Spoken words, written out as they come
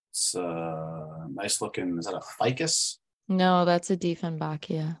It's nice looking. Is that a ficus? No, that's a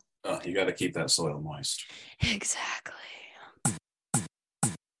Dieffenbachia. Oh, you got to keep that soil moist. Exactly.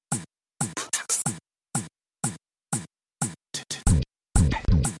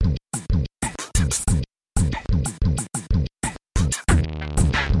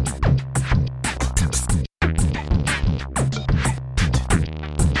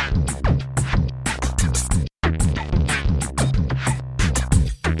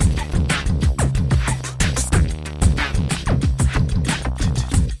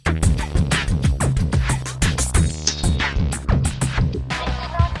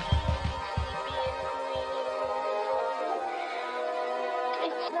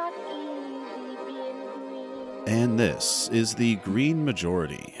 And this is the Green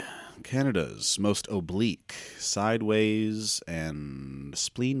Majority, Canada's most oblique, sideways, and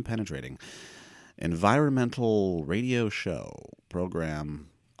spleen-penetrating environmental radio show program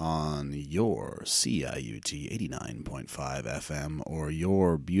on your CIUT 89.5 FM or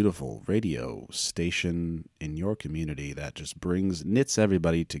your beautiful radio station in your community that just knits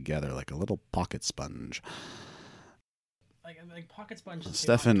everybody together like a little pocket sponge. Like pocket sponges.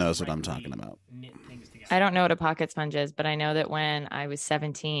 Stefan knows what I'm talking about. I don't know what a pocket sponge is, but I know that when I was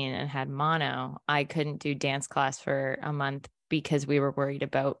 17 and had mono, I couldn't do dance class for a month because we were worried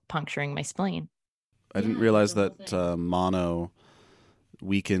about puncturing my spleen. I didn't realize that mono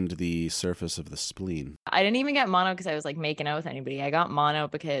weakened the surface of the spleen. I didn't even get mono because I was like making out with anybody. I got mono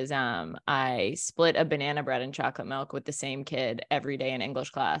because I split a banana bread and chocolate milk with the same kid every day in English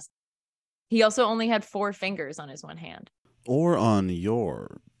class. He also only had 4 fingers on his one hand. Or on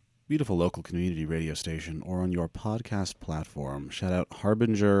your beautiful local community radio station, or on your podcast platform. Shout out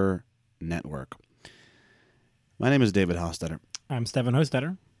Harbinger Network. My name is David Hostetter. I'm Stefan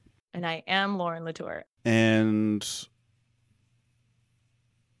Hostetter. And I am Lauren Latour. And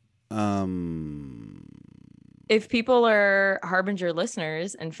if people are Harbinger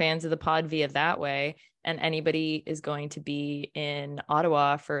listeners and fans of the pod via that way, and anybody is going to be in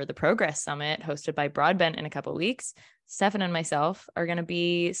Ottawa for the Progress Summit hosted by Broadbent in a couple of weeks, Stefan and myself are going to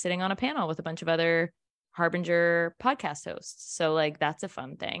be sitting on a panel with a bunch of other Harbinger podcast hosts. So like, that's a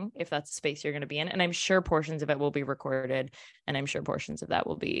fun thing if that's a space you're going to be in. And I'm sure portions of it will be recorded, and I'm sure portions of that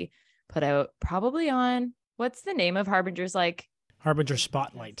will be put out probably on, what's the name of Harbinger's like? Harbinger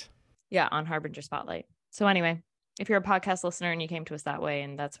Spotlight. Yeah, on Harbinger Spotlight. So anyway, if you're a podcast listener and you came to us that way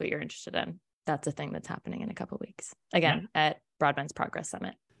and that's what you're interested in, that's a thing that's happening in a couple of weeks. Again, at Broadbent's Progress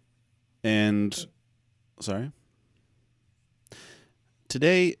Summit. And, sorry?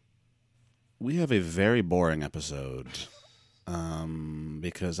 Today, we have a very boring episode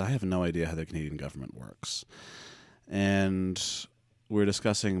because I have no idea how the Canadian government works. And we're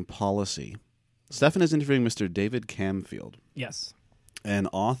discussing policy. Stefan is interviewing Mr. David Camfield. Yes. An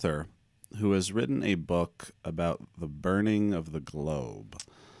author who has written a book about the burning of the globe.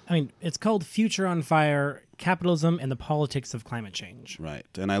 I mean, it's called Future on Fire, Capitalism and the Politics of Climate Change. Right.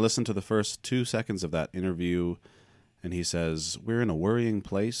 And I listened to the first 2 seconds of that interview, and he says, we're in a worrying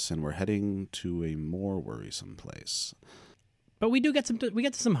place, and we're heading to a more worrisome place. But we do get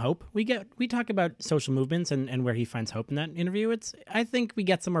some hope. We talk about social movements and where he finds hope in that interview. I think we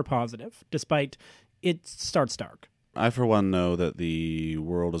get somewhere positive, despite it starts dark. I, for one, know that the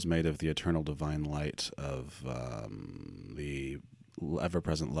world is made of the eternal divine light of the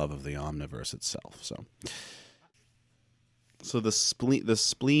ever-present love of the omniverse itself. So the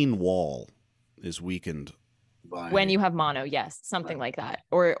spleen wall is weakened when you have mono, yes, something like that,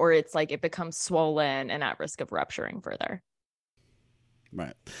 or it's like it becomes swollen and at risk of rupturing further.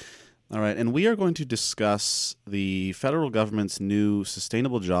 Right. All right, and we are going to discuss the federal government's new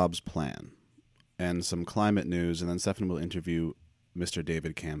sustainable jobs plan and some climate news, and then Stefan will interview Mr.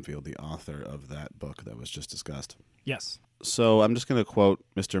 David Camfield, the author of that book that was just discussed. Yes. So I'm just going to quote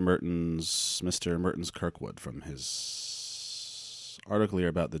Mr. Mertens Kirkwood from his article here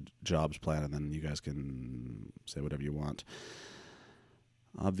about the jobs plan, and then you guys can say whatever you want.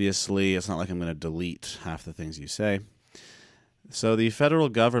 Obviously, it's not like I'm going to delete half the things you say. So the federal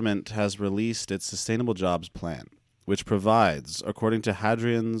government has released its sustainable jobs plan, which provides, according to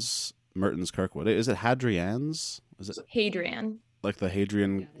Hadrian's Mertens Kirkwood, is it Hadrian's? Is it Hadrian? Like the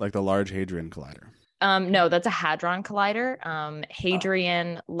Hadrian, like the Large Hadrian Collider? No, that's a Hadron Collider.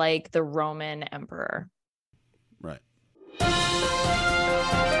 Hadrian, like the Roman emperor. Right.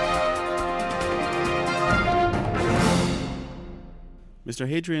 Mr.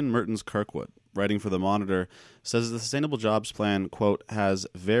 Hadrian Mertens Kirkwood, writing for The Monitor, says the Sustainable Jobs Plan, quote, has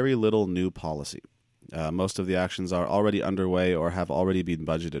very little new policy. Most of the actions are already underway or have already been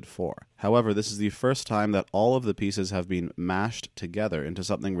budgeted for. However, this is the first time that all of the pieces have been mashed together into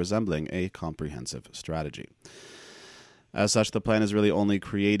something resembling a comprehensive strategy. As such, the plan is really only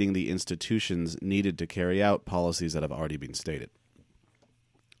creating the institutions needed to carry out policies that have already been stated.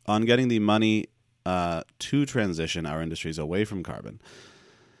 On getting the money to transition our industries away from carbon,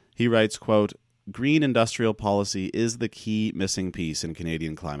 he writes, quote, "Green industrial policy is the key missing piece in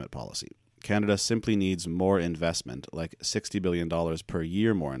Canadian climate policy. Canada simply needs more investment, like $60 billion per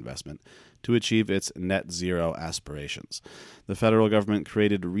year more investment, to achieve its net zero aspirations. The federal government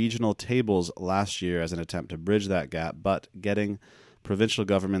created regional tables last year as an attempt to bridge that gap, but getting provincial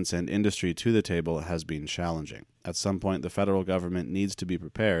governments and industry to the table has been challenging. At some point, the federal government needs to be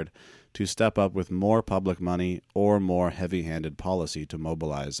prepared to step up with more public money or more heavy-handed policy to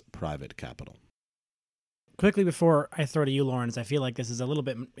mobilize private capital." Quickly before I throw to you, Lawrence, I feel like this is a little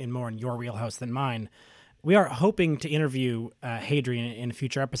bit more in your wheelhouse than mine. We are hoping to interview Hadrian in a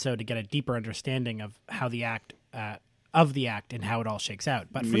future episode to get a deeper understanding of how the act and how it all shakes out.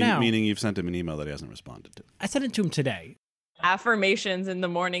 But for now, meaning you've sent him an email that he hasn't responded to. I sent it to him today. Affirmations in the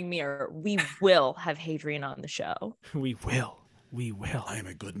morning mirror. We will have Hadrian on the show. We will. I am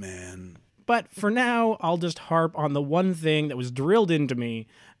a good man. But for now, I'll just harp on the one thing that was drilled into me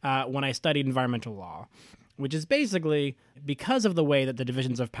when I studied environmental law, which is basically, because of the way that the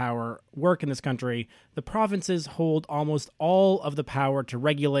divisions of power work in this country, the provinces hold almost all of the power to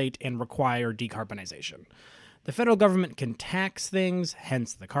regulate and require decarbonization. The federal government can tax things,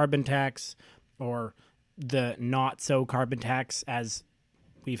 hence the carbon tax, or the not-so-carbon tax, as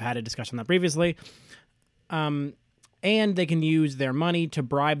we've had a discussion on that previously. And they can use their money to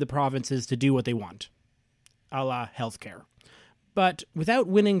bribe the provinces to do what they want, a la healthcare. But without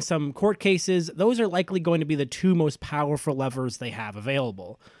winning some court cases, those are likely going to be the two most powerful levers they have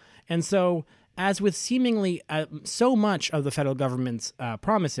available. And so, as with seemingly so much of the federal government's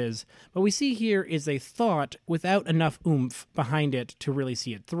promises, what we see here is a thought without enough oomph behind it to really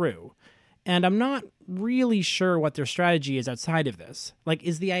see it through. And I'm not really sure what their strategy is outside of this. Like,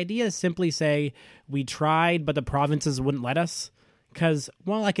 is the idea to simply say, we tried, but the provinces wouldn't let us? Because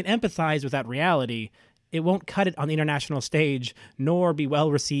while I can empathize with that reality, it won't cut it on the international stage, nor be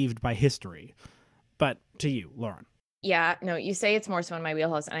well received by history. But to you, Lauren. Yeah, no, you say it's more so in my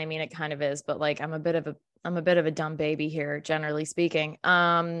wheelhouse, and I mean it kind of is, but like I'm a bit of a dumb baby here, generally speaking.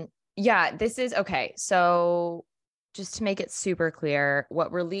 Yeah, this is okay. So just to make it super clear,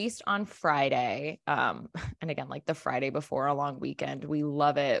 what released on Friday, and again, like the Friday before a long weekend, we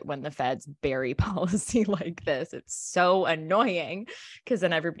love it when the feds bury policy like this. It's so annoying because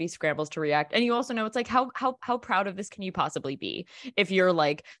then everybody scrambles to react. And you also know it's like, how proud of this can you possibly be if you're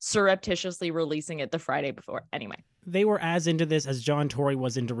like surreptitiously releasing it the Friday before? Anyway. They were as into this as John Tory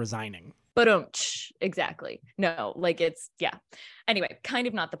was into resigning. But exactly. No, like it's, yeah. Anyway, kind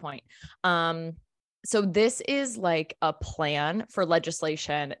of not the point. So this is like a plan for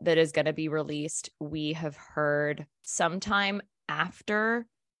legislation that is going to be released, we have heard, sometime after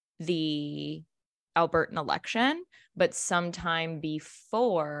the Albertan election, but sometime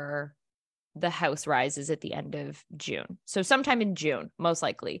before the House rises at the end of June. So sometime in June, most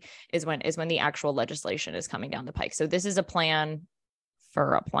likely, is when the actual legislation is coming down the pike. So this is a plan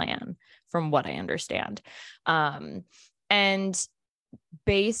for a plan, from what I understand. And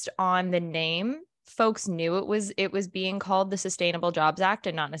based on the name, folks knew it was being called the Sustainable Jobs Act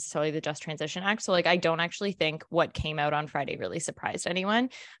and not necessarily the Just Transition Act. So like, I don't actually think what came out on Friday really surprised anyone.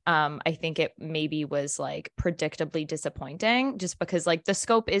 I think it maybe was like predictably disappointing just because like the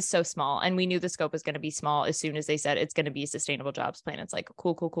scope is so small, and we knew the scope was going to be small as soon as they said it's going to be a sustainable jobs plan. It's like,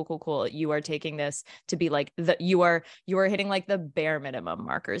 cool. You are taking this to be like you are hitting like the bare minimum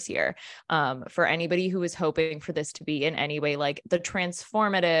markers here. For anybody who is hoping for this to be in any way like the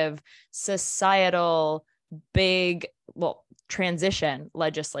transformative societal big transition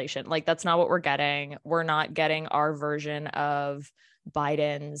legislation, like that's not what we're getting. We're not getting our version of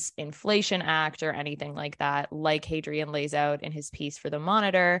Biden's Inflation Act or anything like that, like Hadrian lays out in his piece for the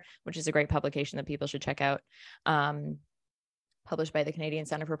Monitor, which is a great publication that people should check out, published by the Canadian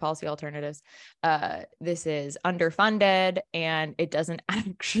Center for Policy Alternatives. This is underfunded, and it doesn't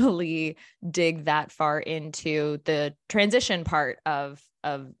actually dig that far into the transition part of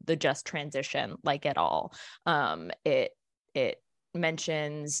the just transition, like at all. It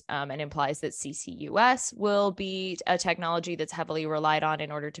mentions and implies that CCUS will be a technology that's heavily relied on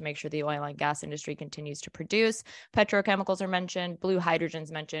in order to make sure the oil and gas industry continues to produce. Petrochemicals are mentioned, blue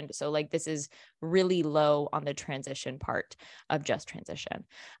hydrogen's mentioned. So like this is really low on the transition part of just transition.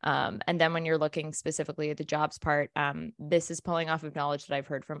 And then when you're looking specifically at the jobs part, this is pulling off of knowledge that I've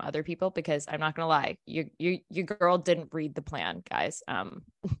heard from other people, because I'm not going to lie, your girl didn't read the plan, guys.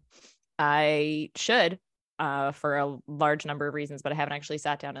 I should, for a large number of reasons, but I haven't actually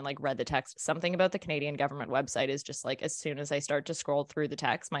sat down and like read the text. Something about the Canadian government website is just like, as soon as I start to scroll through the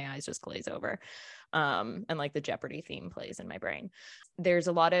text, my eyes just glaze over. And like the Jeopardy theme plays in my brain. There's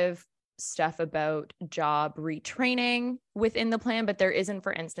a lot of stuff about job retraining within the plan, but there isn't,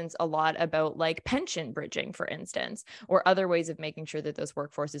 for instance, a lot about like pension bridging, for instance, or other ways of making sure that those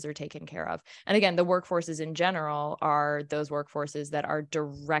workforces are taken care of. And again, the workforces in general are those workforces that are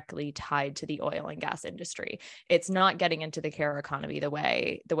directly tied to the oil and gas industry. It's not getting into the care economy the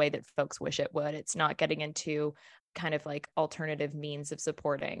way that folks wish it would. It's not getting into kind of like alternative means of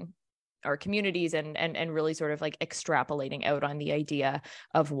supporting our communities and really sort of like extrapolating out on the idea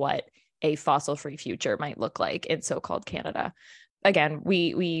of what a fossil-free future might look like in so-called Canada. Again,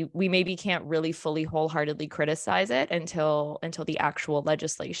 we maybe can't really fully wholeheartedly criticize it until the actual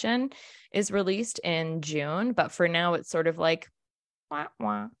legislation is released in June. But for now, it's sort of like, wah,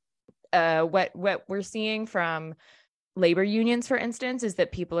 wah. What we're seeing from labor unions, for instance, is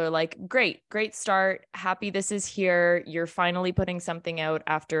that people are like, great start. Happy this is here. You're finally putting something out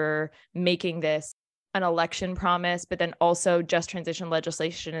after making this an election promise, but then also just transition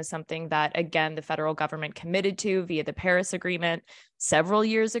legislation is something that, again, the federal government committed to via the Paris Agreement several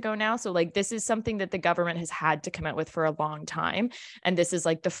years ago now. So like, this is something that the government has had to come out with for a long time. And this is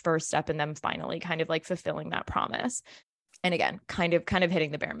like the first step in them finally kind of like fulfilling that promise. And again, kind of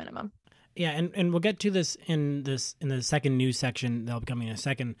hitting the bare minimum. Yeah, and we'll get to this in the second news section that'll be coming in a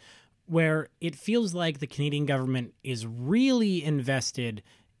second, where it feels like the Canadian government is really invested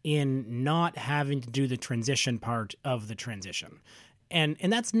in not having to do the transition part of the transition. And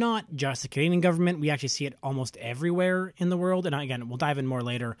that's not just the Canadian government. We actually see it almost everywhere in the world. And again, we'll dive in more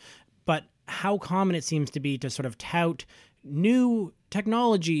later. But how common it seems to be to sort of tout new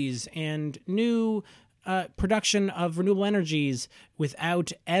technologies and new production of renewable energies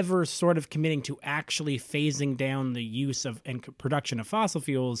without ever sort of committing to actually phasing down the use of and production of fossil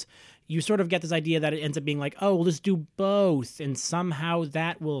fuels. You sort of get this idea that it ends up being like, oh, let's do both, and somehow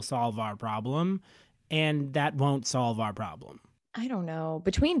that will solve our problem, and that won't solve our problem. I don't know.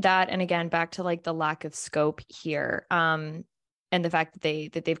 Between that and, again, back to like the lack of scope here, and the fact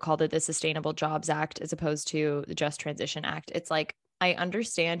that they've called it the Sustainable Jobs Act as opposed to the Just Transition Act, it's like, I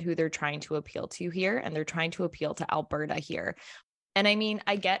understand who they're trying to appeal to here, and they're trying to appeal to Alberta here. And I mean,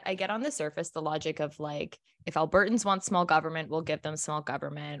 I get on the surface the logic of like, if Albertans want small government, we'll give them small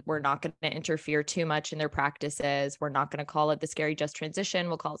government. We're not going to interfere too much in their practices. We're not going to call it the scary just transition.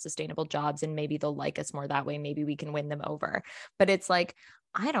 We'll call it sustainable jobs, and maybe they'll like us more that way. Maybe we can win them over. But it's like,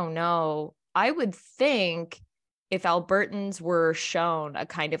 I don't know. I would think if Albertans were shown a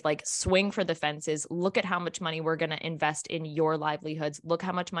kind of like swing for the fences, look at how much money we're going to invest in your livelihoods. Look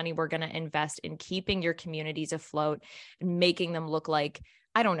how much money we're going to invest in keeping your communities afloat and making them look like,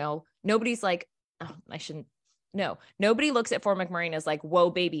 I don't know. Nobody's like, oh, I shouldn't. No, nobody looks at Fort McMurray and is like, whoa,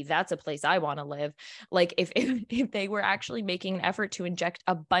 baby, that's a place I want to live. Like if they were actually making an effort to inject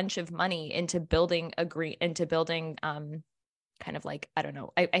a bunch of money into building kind of like, I don't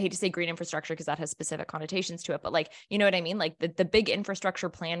know, I hate to say green infrastructure because that has specific connotations to it, but like, you know what I mean? Like the big infrastructure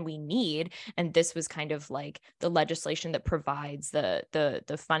plan we need. And this was kind of like the legislation that provides the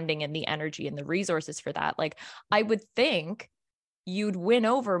funding and the energy and the resources for that. Like, I would think you'd win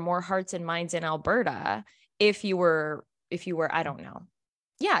over more hearts and minds in Alberta if you were, I don't know.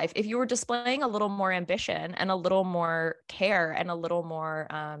 Yeah. If you were displaying a little more ambition and a little more care and a little more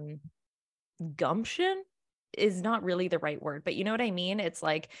gumption is not really the right word, but you know what I mean? It's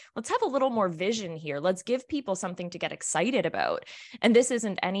like, let's have a little more vision here. Let's give people something to get excited about. And this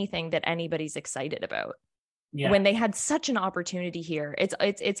isn't anything that anybody's excited about. Yeah. When they had such an opportunity here.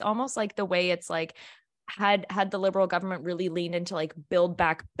 It's almost like the way it's like, had the Liberal government really leaned into like Build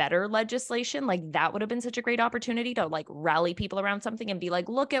Back Better legislation, like that would have been such a great opportunity to like rally people around something and be like,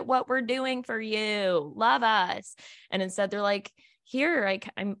 look at what we're doing for you. Love us. And instead they're like, here,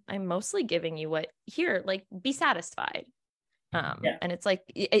 I'm mostly giving you what here, like, be satisfied. And it's like,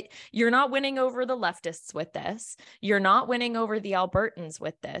 you're not winning over the leftists with this. You're not winning over the Albertans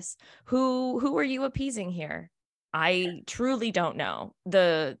with this. Who are you appeasing here? I truly don't know.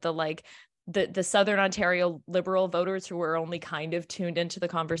 The Southern Ontario Liberal voters who were only kind of tuned into the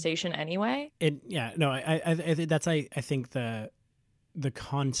conversation anyway. I think the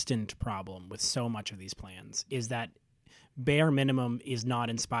constant problem with so much of these plans is that bare minimum is not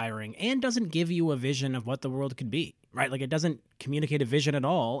inspiring and doesn't give you a vision of what the world could be, right? Like it doesn't communicate a vision at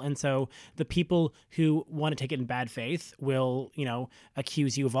all. And so the people who want to take it in bad faith will,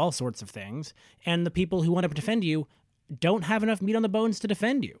 accuse you of all sorts of things. And the people who want to defend you don't have enough meat on the bones to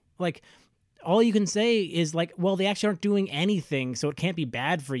defend you. Like all you can say is like, well, they actually aren't doing anything, so it can't be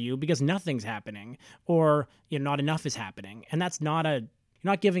bad for you because nothing's happening, or not enough is happening. And that's you're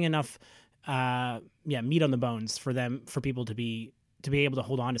not giving enough meat on the bones for people to be able to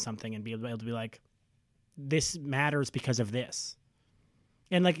hold on to something and be able to be like, this matters because of this.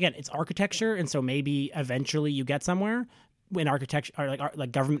 And like, again, it's architecture. And so maybe eventually you get somewhere in architecture, or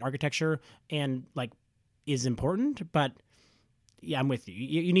like government architecture, and like is important, but yeah, I'm with you.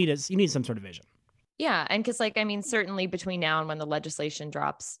 You need some sort of vision. Yeah. And because certainly between now and when the legislation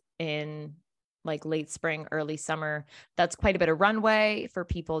drops in like late spring, early summer, that's quite a bit of runway for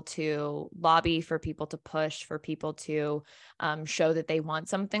people to lobby, for people to push, for people to show that they want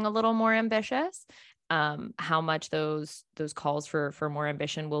something a little more ambitious. How much those calls for more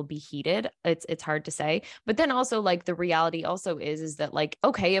ambition will be heeded, it's hard to say. But then also like the reality also is that like,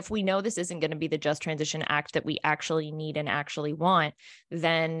 okay, if we know this isn't going to be the Just Transition Act that we actually need and actually want,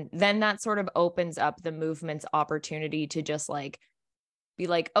 then that sort of opens up the movement's opportunity to just like be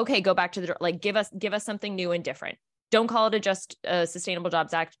like, okay, go back to the, like, give us something new and different. Don't call it a Sustainable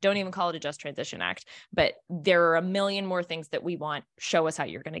Jobs Act. Don't even call it a Just Transition Act. But there are a million more things that we want. Show us how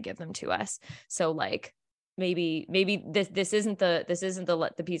you're going to give them to us. So like maybe this isn't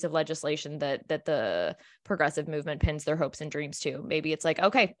the piece of legislation that the progressive movement pins their hopes and dreams to. Maybe it's like,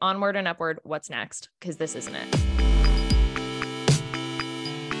 okay, onward and upward. What's next? Because this isn't it.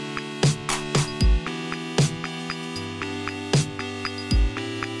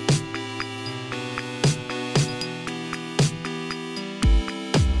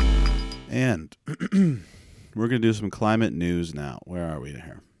 And we're going to do some climate news now. Where are we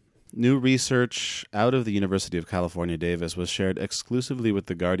here? New research out of the University of California, Davis was shared exclusively with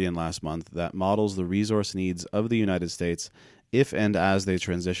The Guardian last month that models the resource needs of the United States if and as they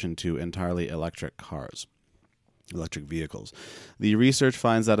transition to entirely electric vehicles. The research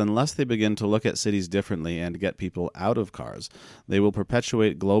finds that unless they begin to look at cities differently and get people out of cars, they will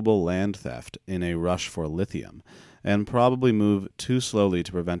perpetuate global land theft in a rush for lithium, and probably move too slowly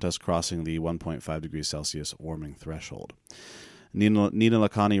to prevent us crossing the 1.5 degrees Celsius warming threshold. Nina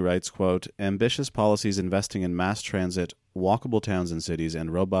Lakhani writes, quote, ambitious policies investing in mass transit, walkable towns and cities,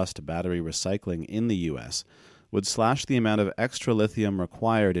 and robust battery recycling in the U.S. would slash the amount of extra lithium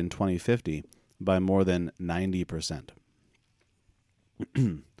required in 2050 by more than 90%.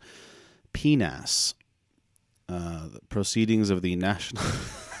 PNAS, the Proceedings of the National...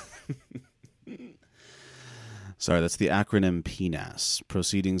 Sorry, that's the acronym PNAS,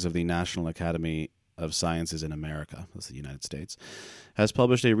 Proceedings of the National Academy of Sciences in America, that's the United States, has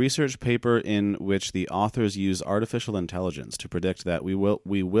published a research paper in which the authors use artificial intelligence to predict that we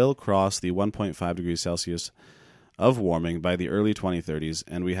will cross the 1.5 degrees Celsius of warming by the early 2030s,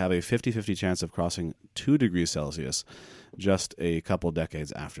 and we have a 50-50 chance of crossing 2 degrees Celsius just a couple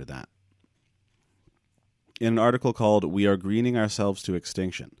decades after that. In an article called We Are Greening Ourselves to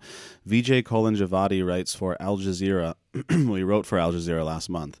Extinction, Vijay Kolanjavadi writes for Al Jazeera, we wrote for Al Jazeera last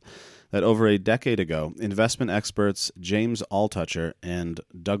month, that over a decade ago, investment experts James Altucher and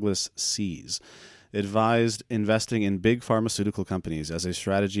Douglas Sees advised investing in big pharmaceutical companies as a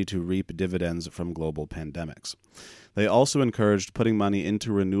strategy to reap dividends from global pandemics. They also encouraged putting money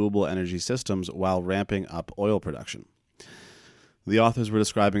into renewable energy systems while ramping up oil production. The authors were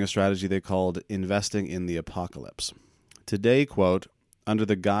describing a strategy they called investing in the apocalypse. Today, quote, under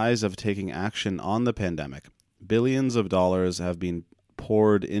the guise of taking action on the pandemic, billions of dollars have been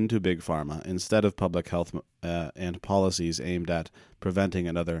poured into big pharma instead of public health and policies aimed at preventing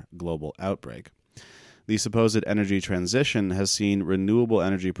another global outbreak. The supposed energy transition has seen renewable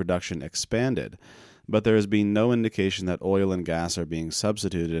energy production expanded, but there has been no indication that oil and gas are being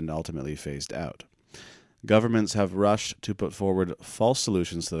substituted and ultimately phased out. Governments have rushed to put forward false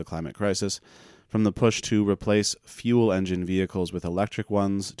solutions to the climate crisis, from the push to replace fuel engine vehicles with electric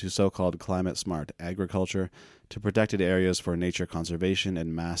ones, to so-called climate-smart agriculture, to protected areas for nature conservation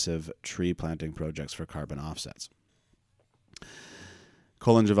and massive tree planting projects for carbon offsets.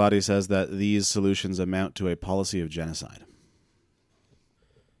 Kolanjavadi says that these solutions amount to a policy of genocide.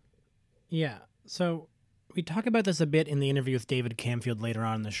 Yeah, so we talk about this a bit in the interview with David Camfield later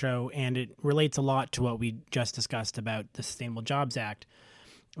on in the show, and it relates a lot to what we just discussed about the Sustainable Jobs Act.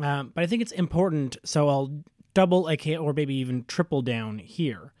 But I think it's important, so I'll double or maybe even triple down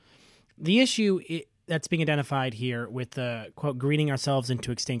here. The issue that's being identified here with the, quote, greening ourselves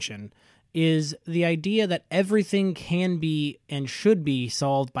into extinction is the idea that everything can be and should be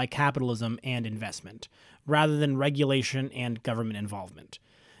solved by capitalism and investment, rather than regulation and government involvement.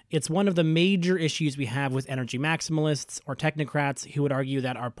 It's one of the major issues we have with energy maximalists or technocrats who would argue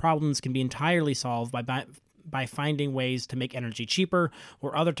that our problems can be entirely solved by finding ways to make energy cheaper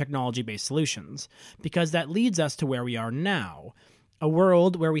or other technology-based solutions, because that leads us to where we are now, a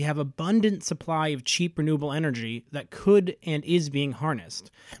world where we have abundant supply of cheap renewable energy that could and is being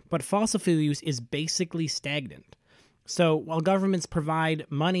harnessed, but fossil fuel use is basically stagnant. So while governments provide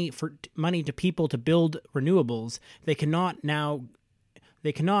money to people to build renewables, they cannot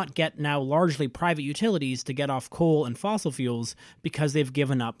get now largely private utilities to get off coal and fossil fuels because they've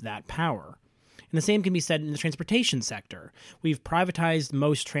given up that power. And the same can be said in the transportation sector. We've privatized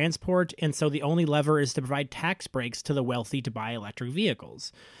most transport, and so the only lever is to provide tax breaks to the wealthy to buy electric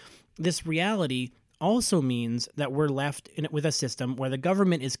vehicles. This reality also means that we're left with a system where the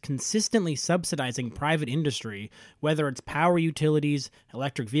government is consistently subsidizing private industry, whether it's power utilities,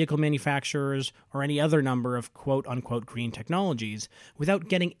 electric vehicle manufacturers, or any other number of quote-unquote green technologies, without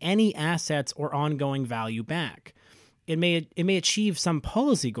getting any assets or ongoing value back. It may achieve some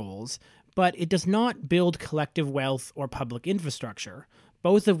policy goals, but it does not build collective wealth or public infrastructure,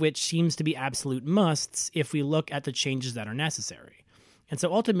 both of which seems to be absolute musts if we look at the changes that are necessary. And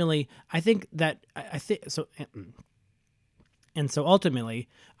so ultimately, I think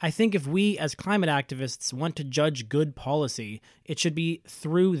if we as climate activists want to judge good policy, it should be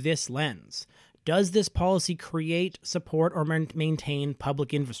through this lens. Does this policy create, support, or maintain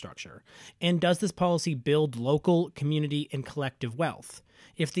public infrastructure? And does this policy build local, community, and collective wealth?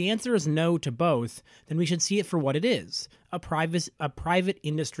 If the answer is no to both, then we should see it for what it is, private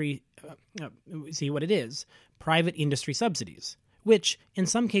industry subsidies, which in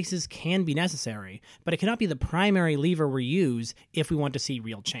some cases can be necessary, but it cannot be the primary lever we use if we want to see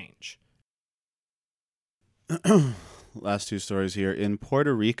real change. Last two stories here. In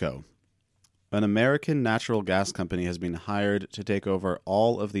Puerto Rico, an American natural gas company has been hired to take over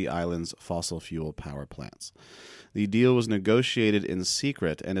all of the island's fossil fuel power plants. The deal was negotiated in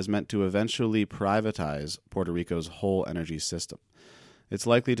secret and is meant to eventually privatize Puerto Rico's whole energy system. It's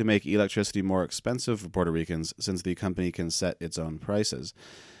likely to make electricity more expensive for Puerto Ricans since the company can set its own prices.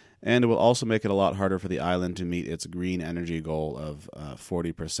 And it will also make it a lot harder for the island to meet its green energy goal of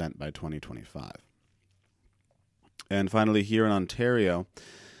 40% by 2025. And finally, here in Ontario,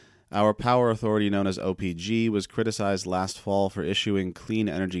 our power authority known as OPG was criticized last fall for issuing clean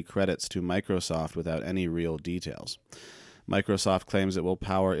energy credits to Microsoft without any real details. Microsoft claims it will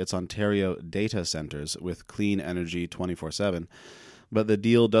power its Ontario data centers with clean energy 24/7, but the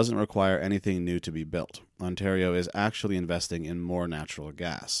deal doesn't require anything new to be built. Ontario is actually investing in more natural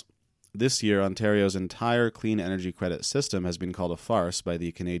gas. This year, Ontario's entire clean energy credit system has been called a farce by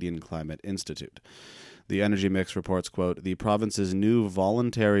the Canadian Climate Institute. The Energy Mix reports, quote, the province's new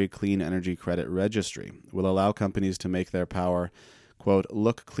voluntary clean energy credit registry will allow companies to make their power, quote,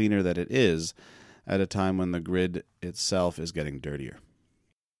 look cleaner than it is at a time when the grid itself is getting dirtier.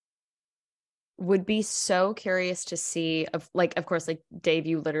 Would be so curious to see of course, like Dave,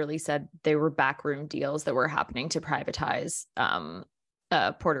 you literally said they were backroom deals that were happening to privatize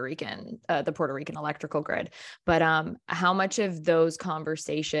the Puerto Rican electrical grid. But how much of those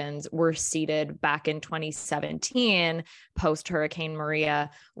conversations were seeded back in 2017 post Hurricane Maria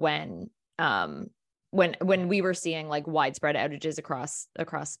when we were seeing like widespread outages across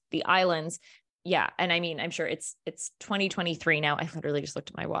the islands? Yeah. And I mean, I'm sure it's 2023 now. I literally just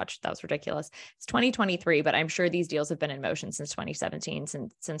looked at my watch. That was ridiculous. It's 2023, but I'm sure these deals have been in motion since 2017,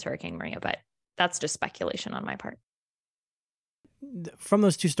 since Hurricane Maria, but that's just speculation on my part. From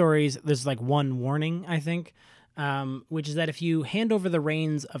those two stories, there's like one warning, I think, which is that if you hand over the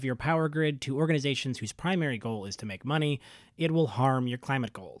reins of your power grid to organizations whose primary goal is to make money, it will harm your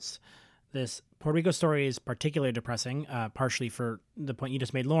climate goals. This Puerto Rico story is particularly depressing, partially for the point you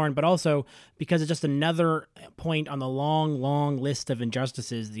just made, Lauren, but also because it's just another point on the long, long list of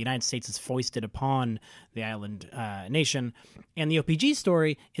injustices the United States has foisted upon the island nation. And the OPG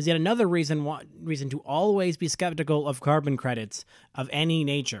story is yet another reason to always be skeptical of carbon credits of any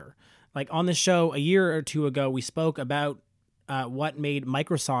nature. Like on the show a year or two ago, we spoke about what made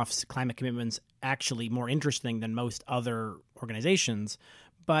Microsoft's climate commitments actually more interesting than most other organizations.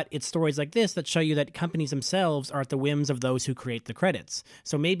 But it's stories like this that show you that companies themselves are at the whims of those who create the credits.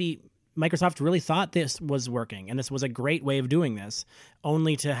 So maybe Microsoft really thought this was working, and this was a great way of doing this,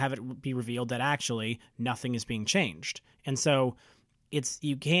 only to have it be revealed that actually nothing is being changed. And so it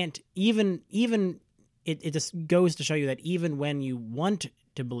just goes to show you that even when you want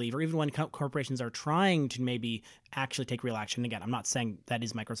to believe, or even when corporations are trying to maybe actually take real action. Again, I'm not saying that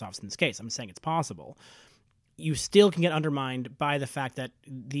is Microsoft's in this case. I'm saying it's possible. You still can get undermined by the fact that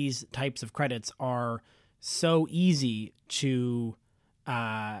these types of credits are so easy to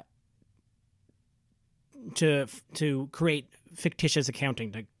create fictitious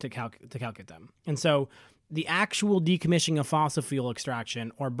accounting to calculate them. And so the actual decommissioning of fossil fuel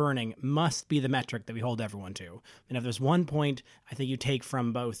extraction or burning must be the metric that we hold everyone to. And if there's one point I think you take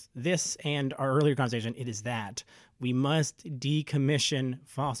from both this and our earlier conversation, it is that we must decommission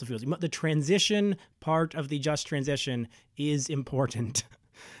fossil fuels. The transition part of the just transition is important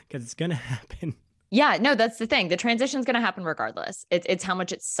because it's going to happen. Yeah, no, that's the thing. The transition is going to happen regardless. It's how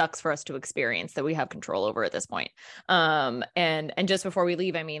much it sucks for us to experience that we have control over at this point. And just before we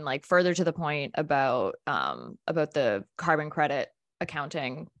leave, I mean, like further to the point about the carbon credit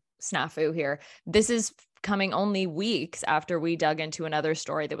accounting snafu here. This is coming only weeks after we dug into another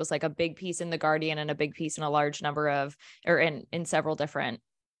story that was like a big piece in The Guardian and a big piece in a large number of, or in several different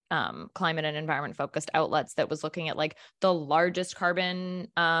climate and environment focused outlets that was looking at like the largest carbon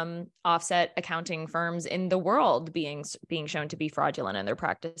offset accounting firms in the world being shown to be fraudulent in their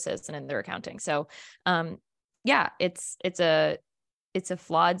practices and in their accounting. So yeah, it's a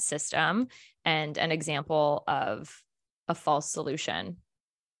flawed system and an example of a false solution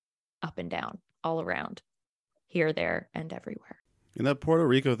up and down, all around, here, there, and everywhere. And that Puerto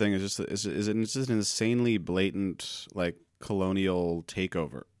Rico thing is just an insanely blatant like colonial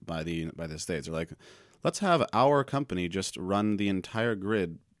takeover by the states. They're like, let's have our company just run the entire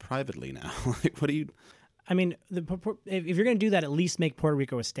grid privately now. Like, what do you? I mean, if you're going to do that, at least make Puerto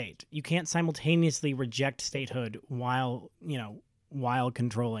Rico a state. You can't simultaneously reject statehood while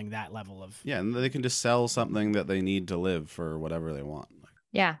controlling that level of. Yeah, and they can just sell something that they need to live for whatever they want.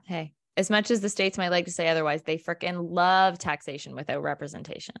 Yeah. Hey, as much as the states might like to say otherwise, they freaking love taxation without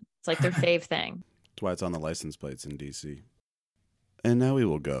representation. It's like their fave thing. That's why it's on the license plates in D.C. And now we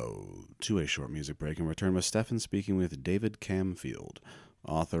will go to a short music break and return with Stefan speaking with David Camfield,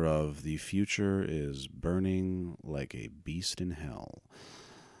 author of The Future is Burning Like a Beast in Hell.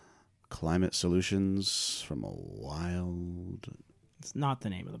 Climate Solutions from a Wild... It's not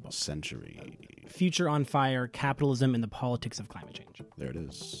the name of the book. Century. Future on Fire, Capitalism and the Politics of Climate Change. There it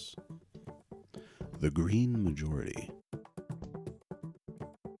is. The Green Majority.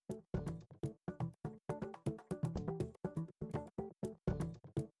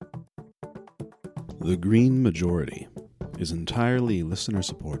 The Green Majority is entirely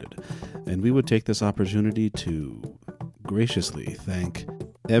listener-supported, and we would take this opportunity to graciously thank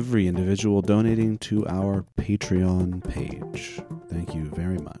every individual donating to our Patreon page. Thank you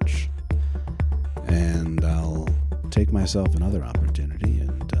very much. And I'll take myself another opportunity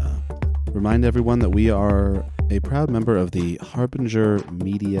and remind everyone that we are a proud member of the Harbinger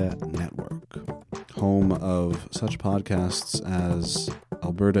Media Network, home of such podcasts as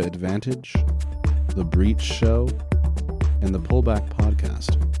Alberta Advantage, The Breach Show, and the Pullback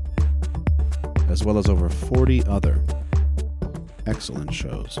Podcast, as well as over 40 other excellent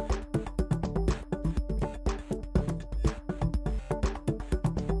shows.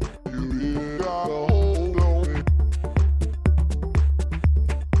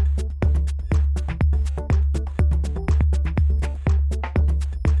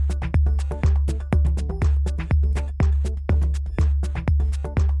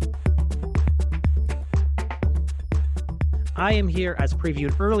 I am here, as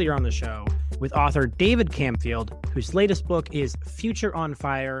previewed earlier on the show, with author David Camfield, whose latest book is Future on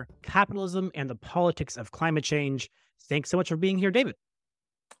Fire, Capitalism and the Politics of Climate Change. Thanks so much for being here, David.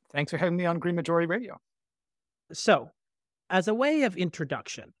 Thanks for having me on Green Majority Radio. So, as a way of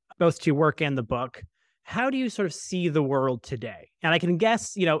introduction, both to your work and the book, how do you sort of see the world today? And I can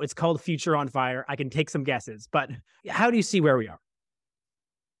guess, it's called Future on Fire. I can take some guesses, but how do you see where we are?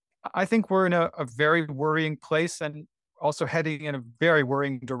 I think we're in a very worrying place and also heading in a very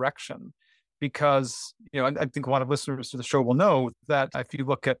worrying direction because, I think a lot of listeners to the show will know that if you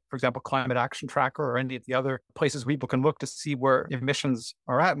look at, for example, Climate Action Tracker or any of the other places people can look to see where emissions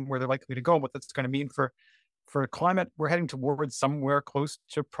are at and where they're likely to go, what that's going to mean for climate, we're heading towards somewhere close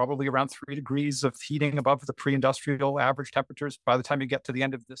to probably around 3 degrees of heating above the pre-industrial average temperatures by the time you get to the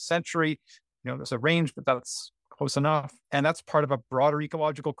end of this century. There's a range, but that's close enough. And that's part of a broader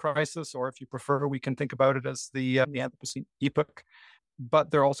ecological crisis, or if you prefer, we can think about it as the Anthropocene epoch.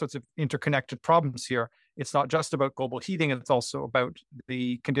 But there are all sorts of interconnected problems here. It's not just about global heating. It's also about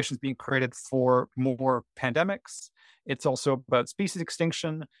the conditions being created for more pandemics. It's also about species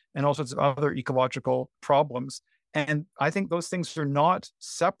extinction and all sorts of other ecological problems. And I think those things are not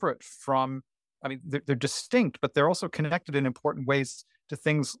separate from I mean, they're distinct, but they're also connected in important ways to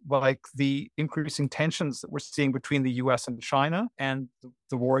things like the increasing tensions that we're seeing between the US and China, and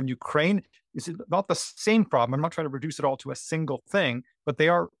the war in Ukraine. Is not the same problem. I'm not trying to reduce it all to a single thing, but they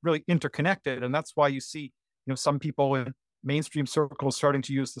are really interconnected. And that's why you see, some people in mainstream circles starting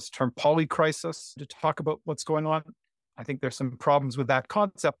to use this term polycrisis to talk about what's going on. I think there's some problems with that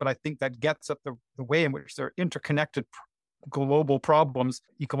concept, but I think that gets at the way in which they're interconnected global problems,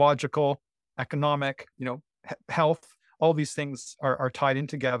 ecological, economic, health, all these things are tied in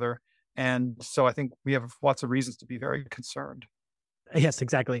together. And so I think we have lots of reasons to be very concerned. Yes,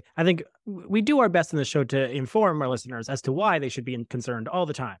 exactly. I think we do our best in the show to inform our listeners as to why they should be concerned all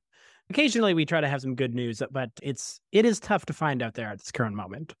the time. Occasionally, we try to have some good news, but it is tough to find out there at this current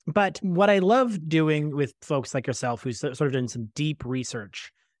moment. But what I love doing with folks like yourself, who's sort of done some deep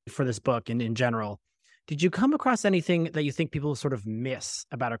research for this book and in general, did you come across anything that you think people sort of miss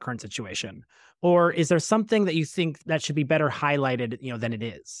about our current situation? Or is there something that you think that should be better highlighted, than it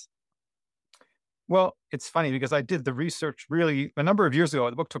is? Well, it's funny because I did the research really a number of years ago.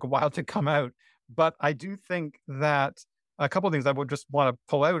 The book took a while to come out, but I do think that a couple of things I would just want to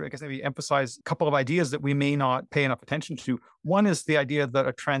pull out, I guess maybe emphasize a couple of ideas that we may not pay enough attention to. One is the idea that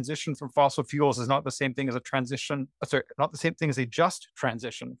a transition from fossil fuels is not the same thing as not the same thing as a just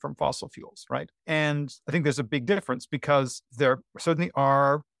transition from fossil fuels, right? And I think there's a big difference because there certainly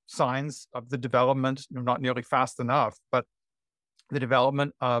are signs of the development, not nearly fast enough, but the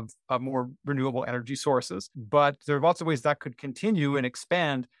development of more renewable energy sources. But there are lots of ways that could continue and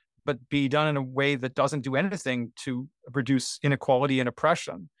expand, but be done in a way that doesn't do anything to reduce inequality and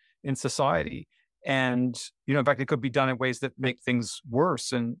oppression in society. And, in fact, it could be done in ways that make things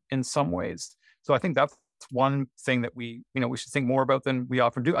worse in some ways. So I think that's one thing that we should think more about than we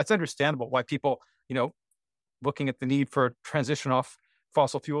often do. It's understandable why people, looking at the need for a transition off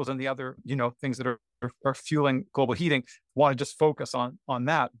fossil fuels and the other, things that are fueling global heating, want to just focus on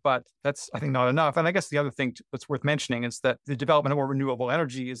that. But that's, I think, not enough. And I guess the other thing that's worth mentioning is that the development of more renewable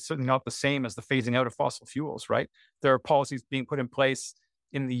energy is certainly not the same as the phasing out of fossil fuels, right? There are policies being put in place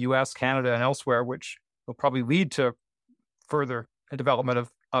in the US, Canada, and elsewhere, which will probably lead to further development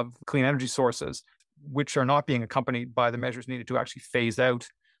of clean energy sources, which are not being accompanied by the measures needed to actually phase out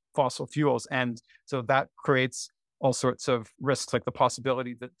fossil fuels. And so that creates all sorts of risks, like the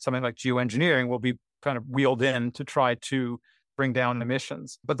possibility that something like geoengineering will be kind of wheeled in to try to bring down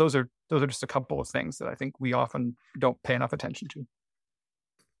emissions. But those are just a couple of things that I think we often don't pay enough attention to.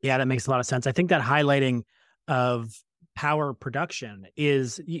 Yeah, that makes a lot of sense. I think that highlighting of power production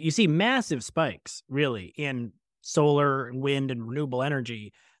is, you see massive spikes really in solar and wind and renewable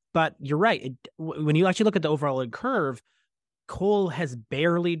energy. But you're right. When you actually look at the overall curve, coal has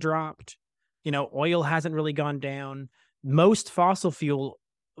barely dropped. Oil hasn't really gone down. Most fossil fuel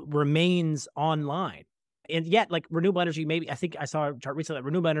remains online. And yet, like renewable energy, I think I saw a chart recently that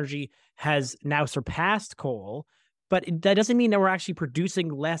renewable energy has now surpassed coal, but that doesn't mean that we're actually producing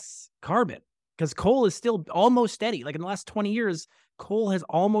less carbon, because coal is still almost steady. Like in the last 20 years, coal has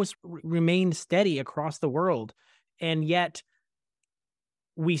almost remained steady across the world. And yet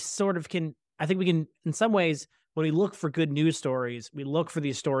we sort of I think we can, in some ways, when we look for good news stories, we look for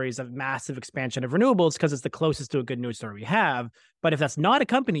these stories of massive expansion of renewables because it's the closest to a good news story we have. But if that's not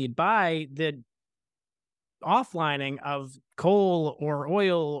accompanied by the offlining of coal or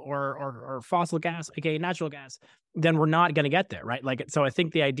oil or fossil gas, aka natural gas, then we're not going to get there, right? Like, so I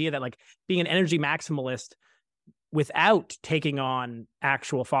think the idea that like being an energy maximalist without taking on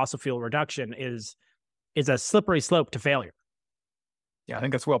actual fossil fuel reduction is a slippery slope to failure. Yeah, I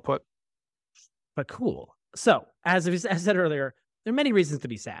think that's well put. But cool. So, as I said earlier, there are many reasons to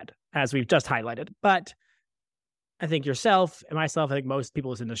be sad, as we've just highlighted. But I think yourself and myself, I think most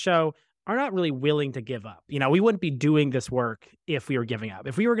people listening to the show are not really willing to give up. We wouldn't be doing this work if we were giving up.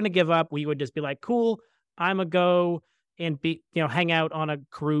 If we were going to give up, we would just be like, cool, I'm a go and hang out on a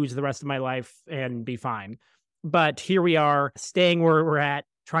cruise the rest of my life and be fine. But here we are, staying where we're at,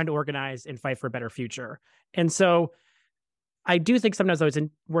 trying to organize and fight for a better future. And so I do think sometimes it's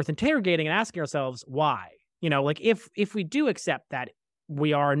worth interrogating and asking ourselves why. Like if we do accept that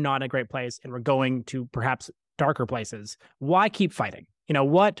we are not in a great place and we're going to perhaps darker places, why keep fighting?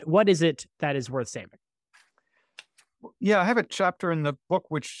 What is it that is worth saving? Yeah, I have a chapter in the book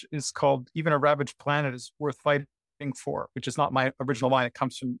which is called "Even a Ravaged Planet is Worth Fighting For," which is not my original line. It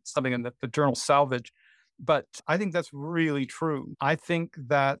comes from something in the journal Salvage. But I think that's really true. I think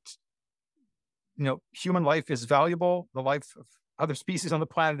that human life is valuable. The life of other species on the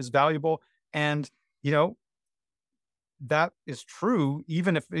planet is valuable. And, that is true,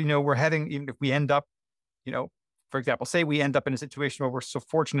 even if, even if we end up, for example, say we end up in a situation where we're so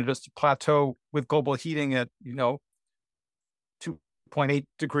fortunate as to plateau with global heating at, 2.8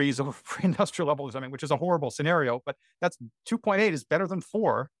 degrees of pre-industrial levels, which is a horrible scenario, but that's 2.8 is better than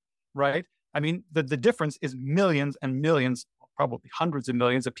 4, right? I mean, the difference is millions and millions, probably hundreds of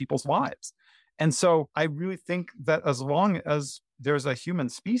millions of people's lives. And so I really think that as long as there's a human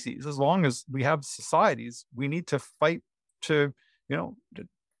species, as long as we have societies, we need to fight to,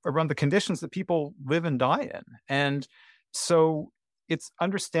 around the conditions that people live and die in. And so it's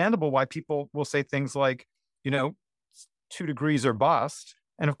understandable why people will say things like, 2 degrees or bust.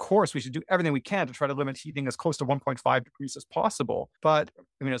 And of course, we should do everything we can to try to limit heating as close to 1.5 degrees as possible, but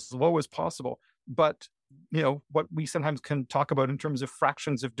as low as possible. But what we sometimes can talk about in terms of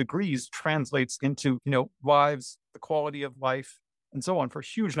fractions of degrees translates into, lives, the quality of life, and so on for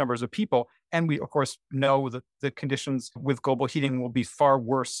huge numbers of people. And we, of course, know that the conditions with global heating will be far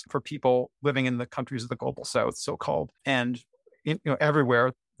worse for people living in the countries of the global south, so-called. And,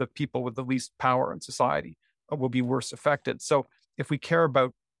 everywhere, the people with the least power in society will be worse affected. So if we care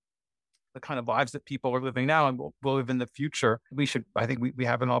about the kind of lives that people are living now and will live in the future, I think we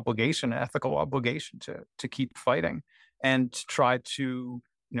have an obligation, an ethical obligation to keep fighting and to try to,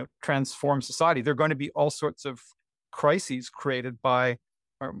 transform society. There are going to be all sorts of crises created by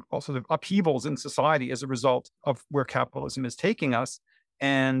also the upheavals in society as a result of where capitalism is taking us.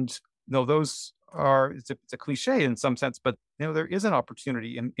 And those are, it's a cliche in some sense, but there is an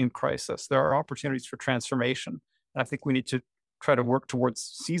opportunity in crisis. There are opportunities for transformation. And I think we need to try to work towards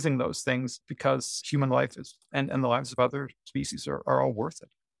seizing those things because human life is and the lives of other species are all worth it.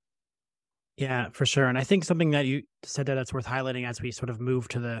 Yeah, for sure. And I think something that you said that's worth highlighting as we sort of move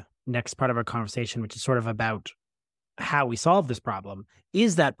to the next part of our conversation, which is sort of about how we solve this problem,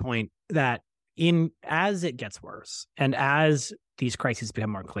 is that point that as it gets worse and as these crises become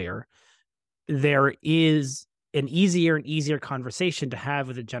more clear, there is an easier and easier conversation to have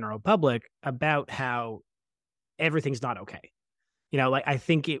with the general public about how everything's not okay. I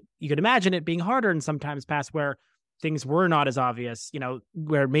think you could imagine it being harder in some times past where things were not as obvious,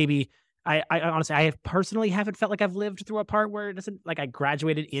 where maybe I honestly, I personally haven't felt like I've lived through a part where it doesn't, like I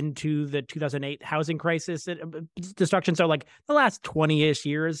graduated into the 2008 housing crisis destruction. So like the last 20-ish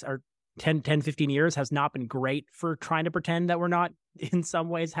years or 10, 15 years has not been great for trying to pretend that we're not in some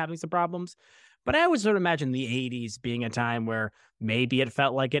ways having some problems. But I always sort of imagine the 80s being a time where maybe it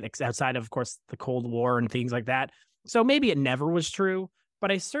felt like it, outside of course, the Cold War and things like that. So maybe it never was true,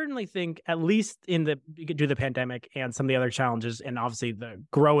 but I certainly think at least due to the pandemic and some of the other challenges and obviously the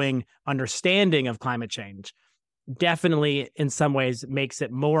growing understanding of climate change definitely in some ways makes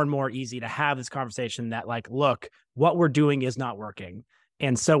it more and more easy to have this conversation that like, look, what we're doing is not working.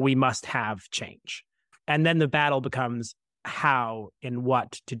 And so we must have change. And then the battle becomes how and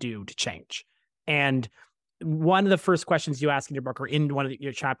what to do to change. And one of the first questions you ask in your book or in one of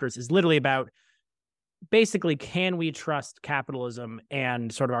your chapters is literally about basically, can we trust capitalism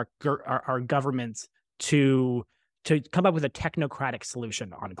and sort of our governments to come up with a technocratic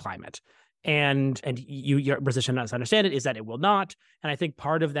solution on climate? And your position, as I understand it, is that it will not. And I think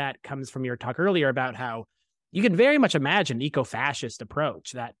part of that comes from your talk earlier about how you can very much imagine an eco-fascist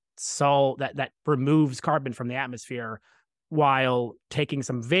approach that removes carbon from the atmosphere while taking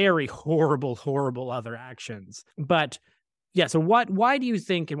some very horrible other actions. But yeah, so why do you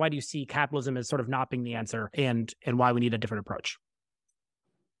think and why do you see capitalism as sort of not being the answer and why we need a different approach?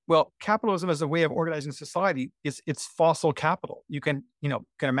 Well, capitalism as a way of organizing society it's fossil capital. You can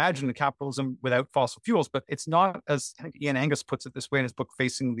imagine a capitalism without fossil fuels, but it's not, as I think Ian Angus puts it this way in his book,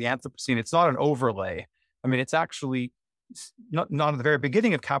 Facing the Anthropocene, it's not an overlay. I mean, it's actually not at the very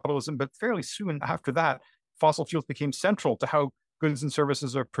beginning of capitalism, but fairly soon after that, fossil fuels became central to how goods and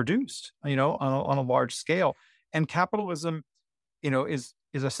services are produced, on a large scale. And capitalism, is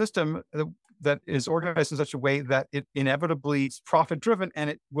a system that is organized in such a way that it inevitably is profit-driven, and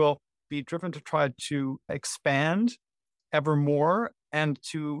it will be driven to try to expand ever more and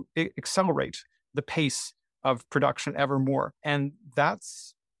to accelerate the pace of production ever more. And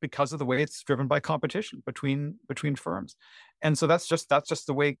that's because of the way it's driven by competition between firms. And so that's just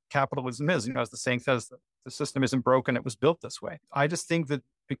the way capitalism is. As the saying says, the system isn't broken, it was built this way. I just think that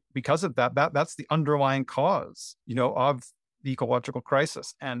because of that's the underlying cause, of the ecological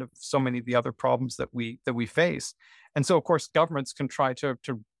crisis and of so many of the other problems that we face. And so, of course, governments can try to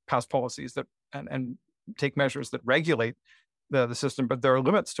pass policies that and take measures that regulate the system, but there are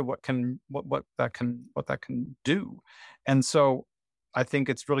limits to what that can do. And so, I think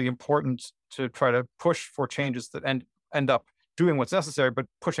it's really important to try to push for changes that end up doing what's necessary, but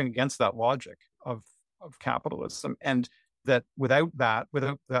pushing against that logic of capitalism, and that without that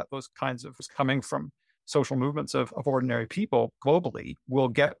those kinds of coming from social movements of ordinary people globally will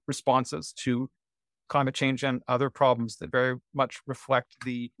get responses to climate change and other problems that very much reflect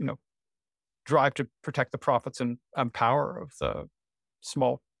the drive to protect the profits and power of the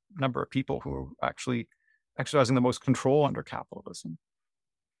small number of people who are actually exercising the most control under capitalism.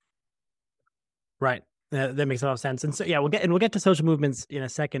 Right. That makes a lot of sense. And so, yeah, we'll get to social movements in a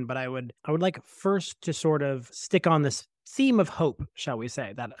second, but I would like first to sort of stick on this theme of hope, shall we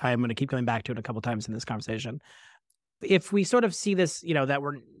say, that I'm going to keep going back to it a couple of times in this conversation. If we sort of see this,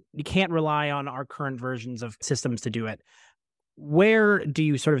 that you can't rely on our current versions of systems to do it, where do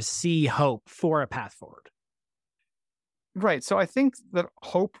you sort of see hope for a path forward? Right. So I think that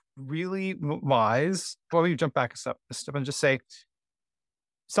hope really lies. Well, you jump back a step and just say,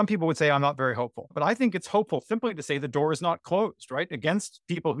 some people would say I'm not very hopeful, but I think it's hopeful simply to say the door is not closed, right? Against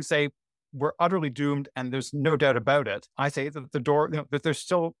people who say we're utterly doomed and there's no doubt about it. I say that the door, that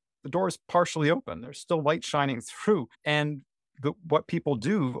the door is partially open. There's still light shining through, and what people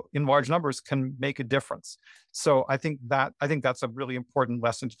do in large numbers can make a difference. So I think that's a really important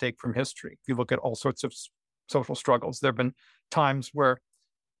lesson to take from history. If you look at all sorts of social struggles, there have been times where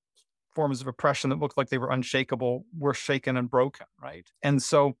forms of oppression that looked like they were unshakable were shaken and broken, right? And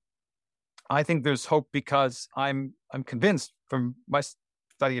so I think there's hope because I'm convinced from my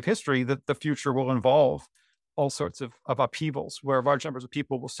study of history that the future will involve all sorts of upheavals where large numbers of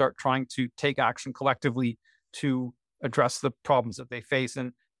people will start trying to take action collectively to address the problems that they face.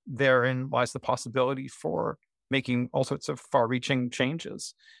 And therein lies the possibility for making all sorts of far-reaching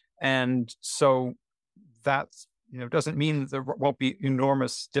changes. And so that's, doesn't mean there won't be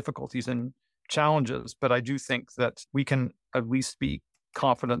enormous difficulties and challenges, but I do think that we can at least be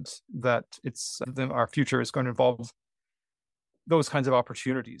confident that our future is going to involve those kinds of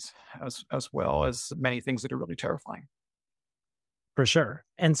opportunities as well as many things that are really terrifying. For sure.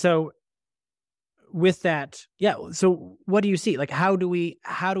 And so with that, yeah, so what do you see? Like, how do we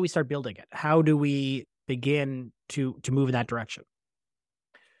start building it? How do we begin to move in that direction?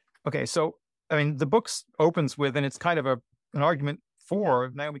 Okay, so I mean, the book opens with, and it's kind of an argument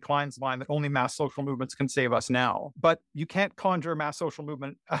for Naomi Klein's line that only mass social movements can save us now. But you can't conjure a mass social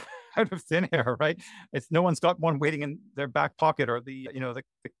movement out of thin air, right? No one's got one waiting in their back pocket or the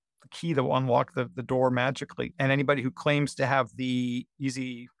key that will unlock the door magically. And anybody who claims to have the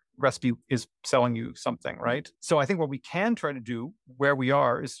easy recipe is selling you something, right? So I think what we can try to do where we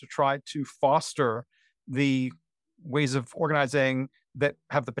are is to try to foster the ways of organizing that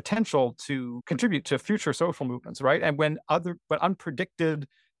have the potential to contribute to future social movements, right? And when unpredicted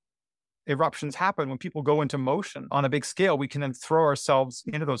eruptions happen, when people go into motion on a big scale, we can then throw ourselves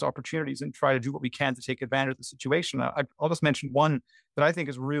into those opportunities and try to do what we can to take advantage of the situation. I'll just mention one that I think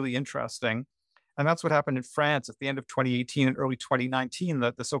is really interesting. And that's what happened in France at the end of 2018 and early 2019,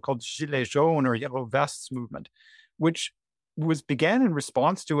 the so-called Gilets jaunes or yellow vests movement, which began in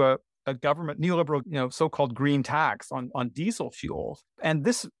response to a government neoliberal, so-called green tax on diesel fuel. And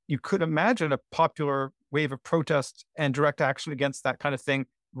this, you could imagine a popular wave of protest and direct action against that kind of thing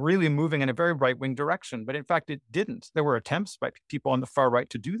really moving in a very right-wing direction. But in fact, it didn't. There were attempts by people on the far right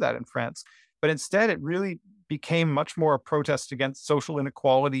to do that in France. But instead, it really became much more a protest against social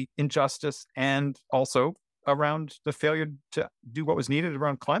inequality, injustice, and also around the failure to do what was needed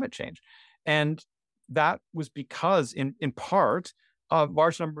around climate change. And that was because, in part,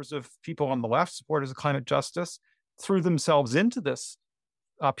 large numbers of people on the left, supporters of climate justice, threw themselves into this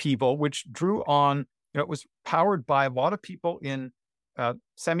upheaval, which drew on, it was powered by a lot of people in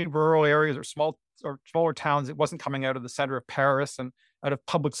semi-rural areas or smaller towns. It wasn't coming out of the center of Paris and out of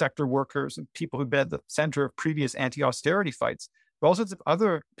public sector workers and people who'd been at the center of previous anti-austerity fights. But all sorts of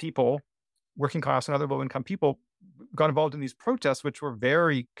other people, working class and other low-income people, got involved in these protests, which were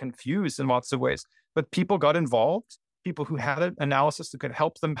very confused in lots of ways. But people got involved. People who had an analysis that could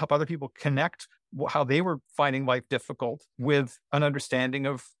help other people connect how they were finding life difficult with an understanding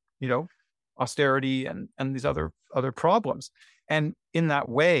of, austerity and these other problems. And in that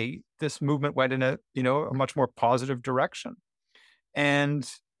way, this movement went in a much more positive direction. And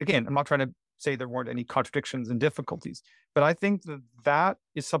again, I'm not trying to say there weren't any contradictions and difficulties, but I think that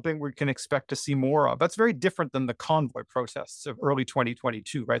is something we can expect to see more of. That's very different than the convoy protests of early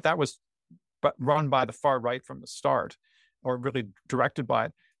 2022, right? That was run by the far right from the start, or really directed by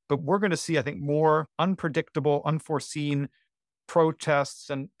it. But we're going to see, I think, more unpredictable, unforeseen protests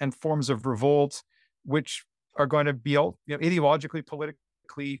and forms of revolt, which are going to be ideologically,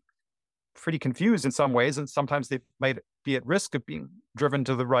 politically pretty confused in some ways. And sometimes they might be at risk of being driven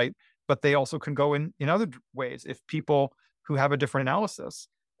to the right, but they also can go in other ways if people who have a different analysis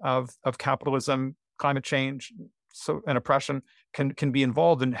of capitalism, climate change, and oppression can be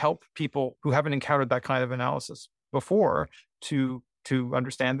involved and help people who haven't encountered that kind of analysis before to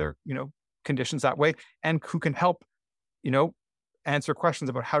understand their conditions that way, and who can help answer questions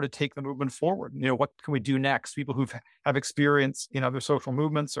about how to take the movement forward. What can we do next? People who have experience in other social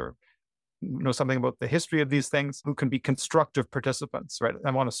movements or know something about the history of these things, who can be constructive participants, right?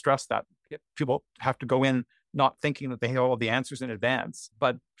 I want to stress that people have to go in not thinking that they have all the answers in advance,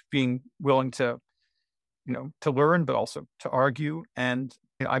 but being willing to learn, but also to argue. And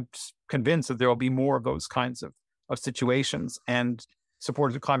I'm convinced that there will be more of those kinds of situations, and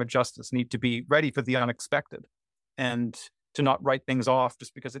supporters of climate justice need to be ready for the unexpected and to not write things off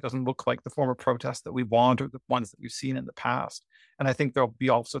just because it doesn't look like the form of protest that we want or the ones that we've seen in the past. And I think there'll be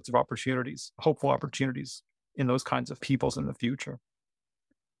all sorts of opportunities, hopeful opportunities in those kinds of peoples in the future.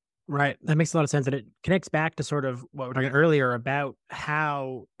 Right. That makes a lot of sense. And it connects back to sort of what we were talking earlier about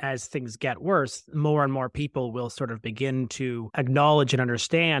how, as things get worse, more and more people will sort of begin to acknowledge and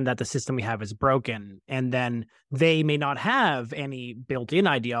understand that the system we have is broken. And then they may not have any built-in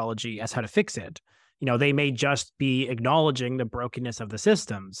ideology as how to fix it. They may just be acknowledging the brokenness of the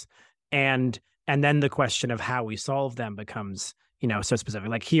systems. And then the question of how we solve them becomes, so specific.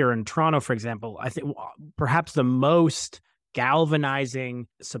 Like here in Toronto, for example, I think perhaps the most galvanizing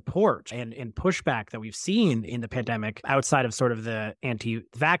support and pushback that we've seen in the pandemic outside of sort of the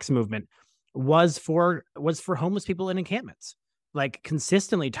anti-vax movement was for homeless people in encampments. Like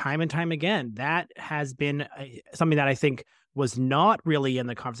consistently, time and time again, that has been something that I think was not really in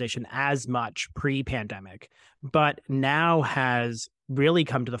the conversation as much pre-pandemic, but now has really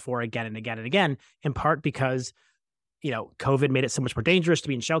come to the fore again and again and again, in part because COVID made it so much more dangerous to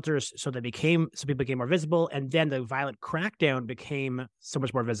be in shelters. So people became more visible. And then the violent crackdown became so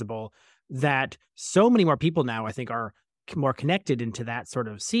much more visible that so many more people now, I think, are more connected into that sort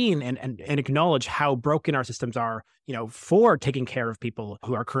of scene and acknowledge how broken our systems are, for taking care of people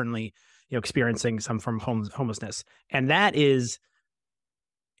who are currently, experiencing some form of homelessness. And that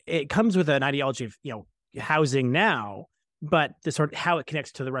it comes with an ideology of, housing now, but the sort of how it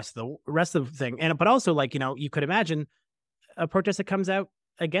connects to the rest of the thing. But also you could imagine a protest that comes out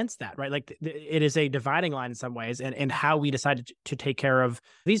against that, right? Like it is a dividing line in some ways, and how we decided to take care of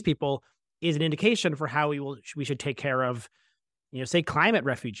these people is an indication for how we should take care of, say climate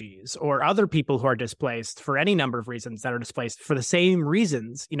refugees or other people who are displaced for any number of reasons that are displaced for the same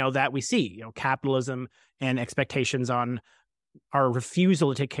reasons, that we see, capitalism and expectations on our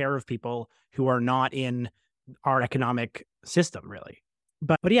refusal to take care of people who are not in our economic system, really.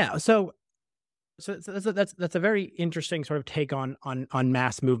 But yeah, so that's a very interesting sort of take on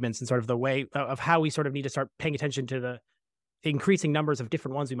mass movements and sort of the way of how we sort of need to start paying attention to the increasing numbers of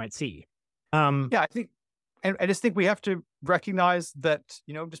different ones we might see. I think, and I just think we have to recognize that,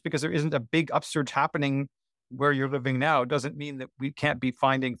 just because there isn't a big upsurge happening where you're living now, doesn't mean that we can't be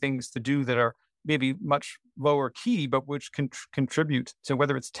finding things to do that are maybe much lower key, but which can contribute to,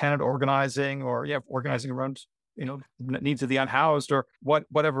 whether it's tenant organizing or organizing around, needs of the unhoused or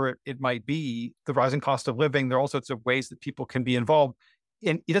whatever it might be, the rising cost of living. There are all sorts of ways that people can be involved.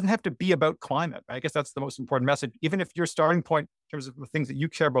 And it doesn't have to be about climate. I guess that's the most important message. Even if your starting point in terms of the things that you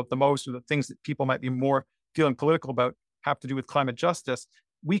care about the most or the things that people might be more feeling political about have to do with climate justice,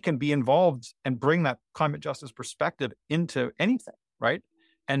 we can be involved and bring that climate justice perspective into anything, right?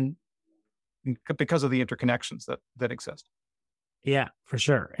 And because of the interconnections that exist. Yeah, for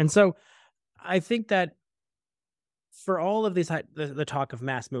sure. And so I think that for all of this, the talk of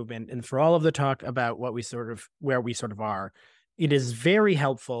mass movement and for all of the talk about where we sort of are, it is very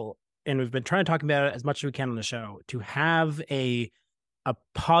helpful, and we've been trying to talk about it as much as we can on the show, to have a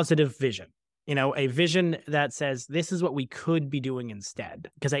positive vision, a vision that says this is what we could be doing instead,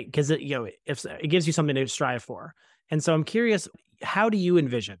 because if it gives you something to strive for. And so I'm curious, how do you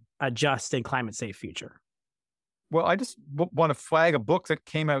envision a just and climate safe future? Well, I just want to flag a book that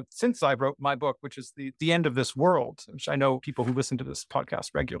came out since I wrote my book, which is The End of This World, which I know people who listen to this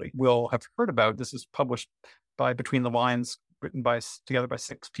podcast regularly will have heard about. This is published by Between the Lines, written together by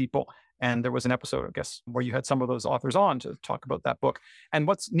 6 people. And there was an episode, I guess, where you had some of those authors on to talk about that book. And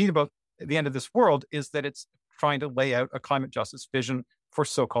what's neat about The End of This World is that it's trying to lay out a climate justice vision for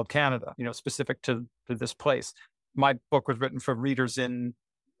so-called Canada, specific to this place. My book was written for readers in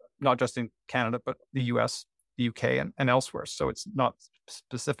not just in Canada, but the US, the UK, and elsewhere. So it's not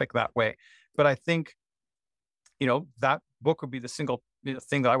specific that way. But I think, that book would be the single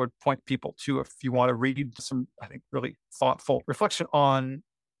thing that I would point people to if you want to read some, I think, really thoughtful reflection on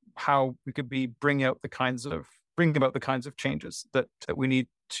how we could be bringing about the kinds of changes that we need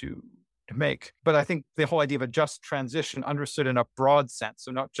to make. But I think the whole idea of a just transition understood in a broad sense,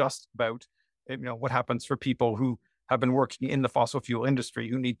 so not just about what happens for people who have been working in the fossil fuel industry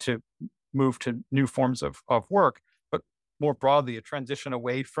who need to move to new forms of work, but more broadly, a transition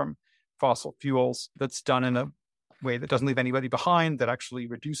away from fossil fuels that's done in a way that doesn't leave anybody behind, that actually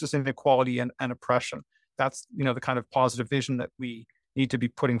reduces inequality and oppression. That's, the kind of positive vision that we need to be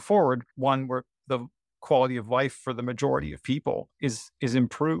putting forward, one where the quality of life for the majority of people is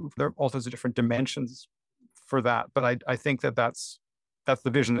improved. There are all sorts of different dimensions for that, but I think that's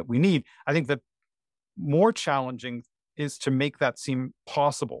the vision that we need. I think that more challenging is to make that seem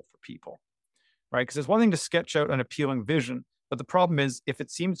possible for people, right? Because it's one thing to sketch out an appealing vision, but the problem is if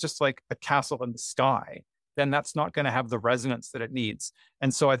it seems just like a castle in the sky, then that's not going to have the resonance that it needs.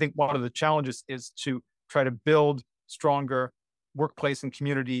 And so I think one of the challenges is to try to build stronger workplace and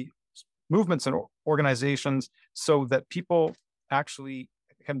community movements and organizations so that people actually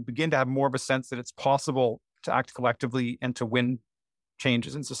can begin to have more of a sense that it's possible to act collectively and to win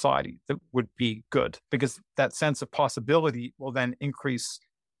changes in society that would be good, because that sense of possibility will then increase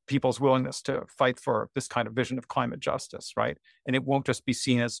people's willingness to fight for this kind of vision of climate justice, right? And it won't just be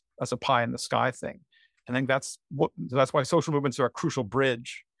seen as a pie in the sky thing. I think that's why social movements are a crucial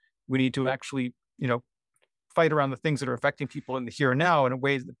bridge. We need to actually, fight around the things that are affecting people in the here and now in a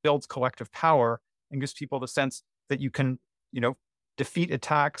way that builds collective power and gives people the sense that you can, defeat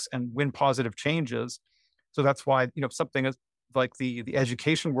attacks and win positive changes. So that's why, something like the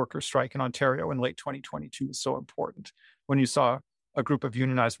education workers strike in Ontario in late 2022 is so important. When you saw a group of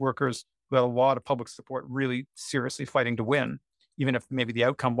unionized workers who had a lot of public support really seriously fighting to win, even if maybe the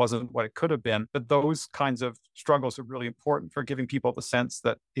outcome wasn't what it could have been. But those kinds of struggles are really important for giving people the sense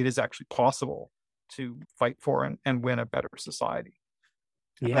that it is actually possible to fight for and win a better society.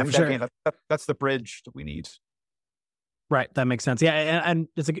 Yeah, for sure. That's the bridge that we need. Right, that makes sense. Yeah, and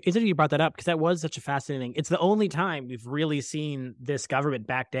it's interesting you brought that up because that was such a fascinating. It's the only time we've really seen this government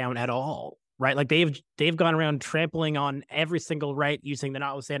back down at all, right? Like they've gone around trampling on every single right, using the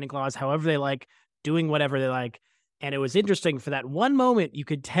notwithstanding clause, however they like, doing whatever they like. And it was interesting for that one moment, you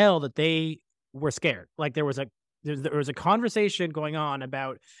could tell that they were scared. Like there was a conversation going on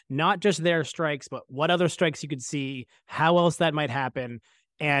about not just their strikes, but what other strikes you could see, how else that might happen.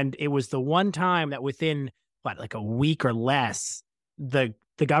 And it was the one time that within like a week or less, the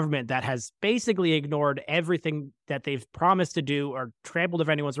government that has basically ignored everything that they've promised to do or trampled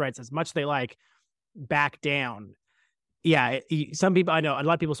over anyone's rights as much as they like, back down. Yeah, some people, I know a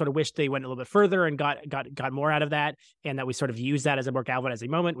lot of people sort of wish they went a little bit further and got more out of that, and that we sort of use that as a more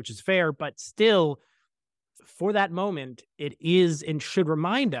galvanizing moment, which is fair, but still, for that moment, it is and should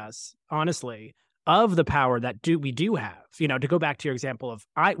remind us, honestly, of the power that we do have. To go back to your example of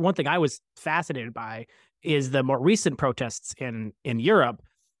one thing I was fascinated by is the more recent protests in Europe,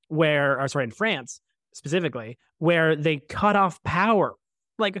 in France specifically, where they cut off power.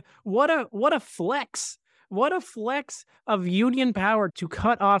 Like what a flex. What a flex of union power to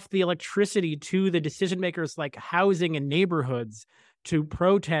cut off the electricity to the decision makers like housing and neighborhoods to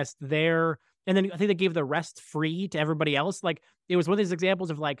protest their. And then I think they gave the rest free to everybody else. Like it was one of these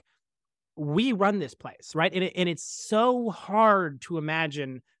examples of like, we run this place, right? And it's so hard to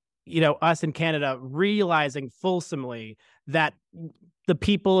imagine, us in Canada realizing fulsomely that the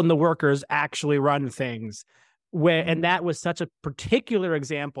people and the workers actually run things. And that was such a particular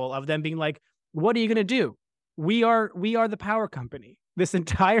example of them being like, what are you going to do? We are the power company. This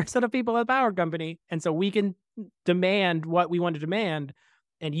entire set of people are the power company. And so we can demand what we want to demand.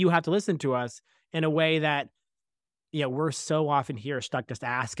 And you have to listen to us in a way that, we're so often here stuck just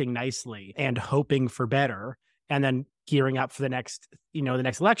asking nicely and hoping for better and then gearing up for the next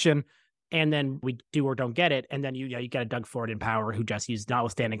election. And then we do or don't get it. And then you get a Doug Ford in power who just used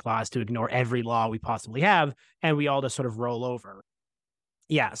notwithstanding clause to ignore every law we possibly have. And we all just sort of roll over.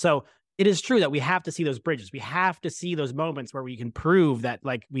 Yeah. So it is true that we have to see those bridges. We have to see those moments where we can prove that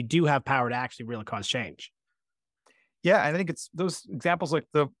like we do have power to actually really cause change. Yeah, and I think it's those examples like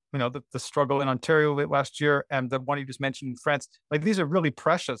the struggle in Ontario late last year and the one you just mentioned in France. Like these are really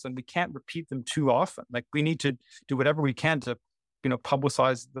precious, and we can't repeat them too often. Like we need to do whatever we can to,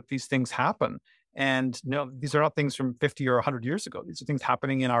 publicize that these things happen. And these are not things from 50 or 100 years ago. These are things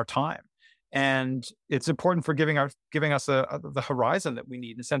happening in our time. And it's important for giving us the horizon that we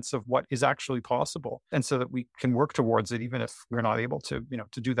need, in a sense of what is actually possible, and so that we can work towards it, even if we're not able to,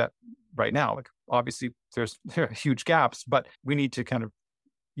 to do that right now. Like obviously, there are huge gaps, but we need to kind of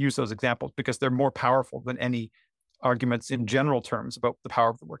use those examples because they're more powerful than any arguments in general terms about the power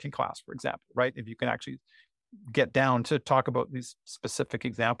of the working class, for example. Right? If you can actually get down to talk about these specific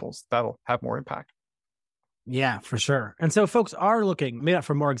examples, that'll have more impact. Yeah, for sure. And so folks are looking, maybe not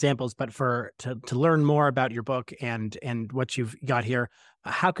for more examples, but for to learn more about your book and what you've got here.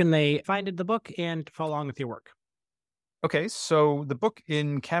 How can they find the book and follow along with your work? Okay, so the book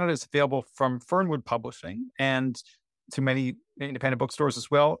in Canada is available from Fernwood Publishing and to many independent bookstores as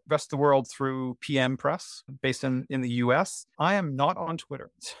well. Rest of the world through PM Press, based in the US. I am not on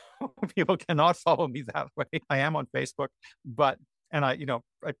Twitter, so people cannot follow me that way. I am on Facebook,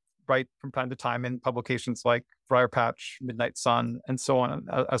 I write from time to time in publications like Briarpatch, Midnight Sun, and so on,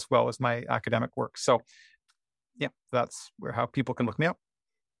 as well as my academic work. So, yeah, that's how people can look me up.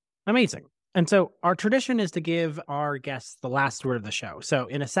 Amazing. And so our tradition is to give our guests the last word of the show. So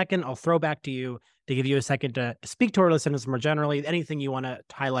in a second, I'll throw back to you to give you a second to speak to our listeners more generally, anything you want to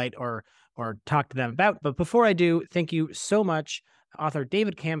highlight or talk to them about. But before I do, thank you so much, author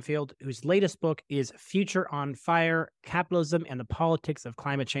David Camfield, whose latest book is Future on Fire, Capitalism and the Politics of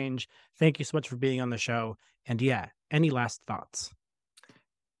Climate Change. Thank you so much for being on the show. And yeah, any last thoughts?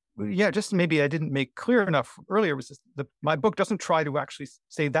 Yeah, just maybe I didn't make clear enough earlier, was just my book doesn't try to actually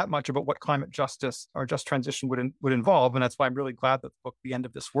say that much about what climate justice or just transition would involve. And that's why I'm really glad that the book, The End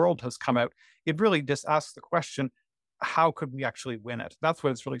of This World, has come out. It really just asks the question, how could we actually win it? That's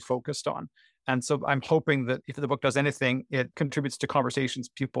what it's really focused on. And so I'm hoping that if the book does anything, it contributes to conversations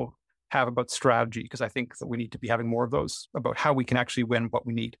people have about strategy, because I think that we need to be having more of those about how we can actually win what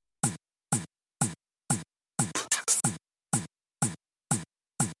we need.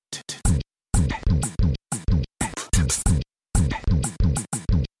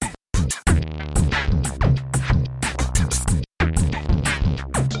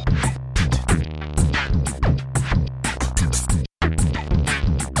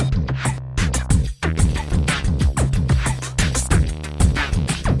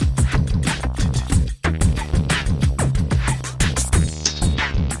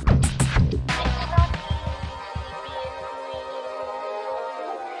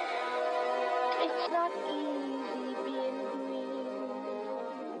 It's not easy.